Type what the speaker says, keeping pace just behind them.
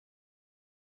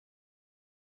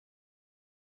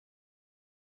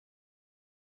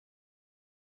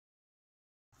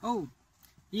Oh,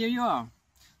 here you are.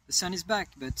 The sun is back,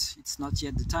 but it's not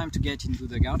yet the time to get into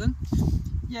the garden.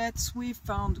 Yet we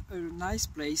found a nice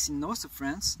place in north of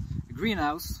France, a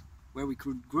greenhouse, where we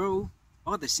could grow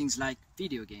other things like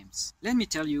video games. Let me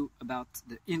tell you about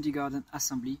the Indie Garden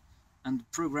Assembly and the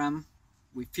program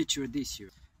we featured this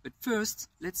year. But first,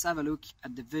 let's have a look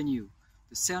at the venue.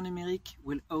 The Serre Numérique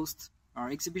will host our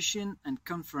exhibition and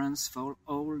conference for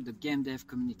all the game dev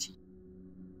community.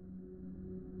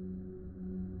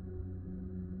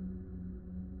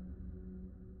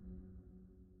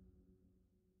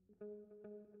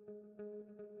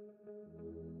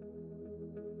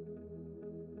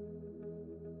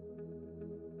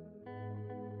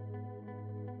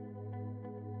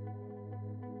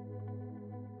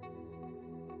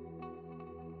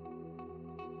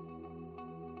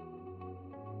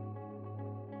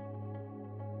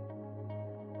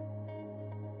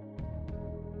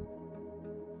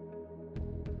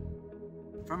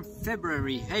 From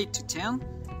February 8 to 10,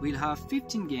 we'll have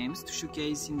 15 games to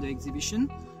showcase in the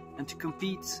exhibition and to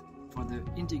compete for the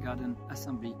Indie Garden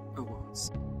Assembly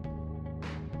Awards.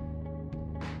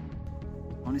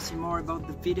 Want to see more about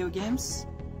the video games?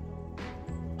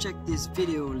 Check this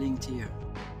video linked here.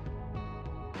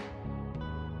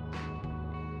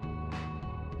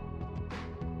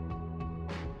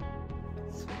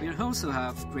 We'll also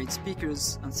have great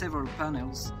speakers and several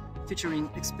panels featuring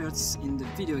experts in the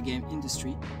video game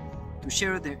industry to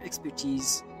share their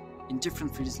expertise in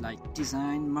different fields like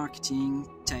design, marketing,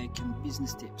 tech and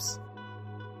business tips.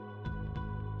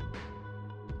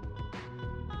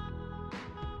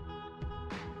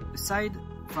 Aside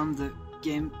from the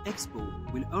Game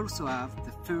EXPO, we'll also have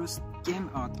the first Game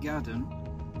Art Garden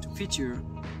to feature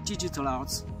digital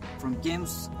arts from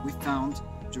games we found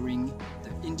during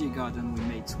the Indie Garden we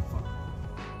made so far.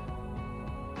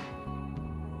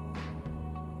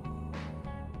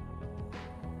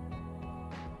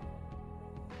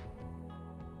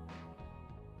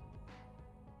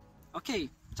 Okay,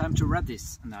 time to wrap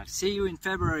this, and I'll see you in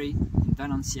February in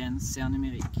Valenciennes Serre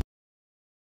Numérique.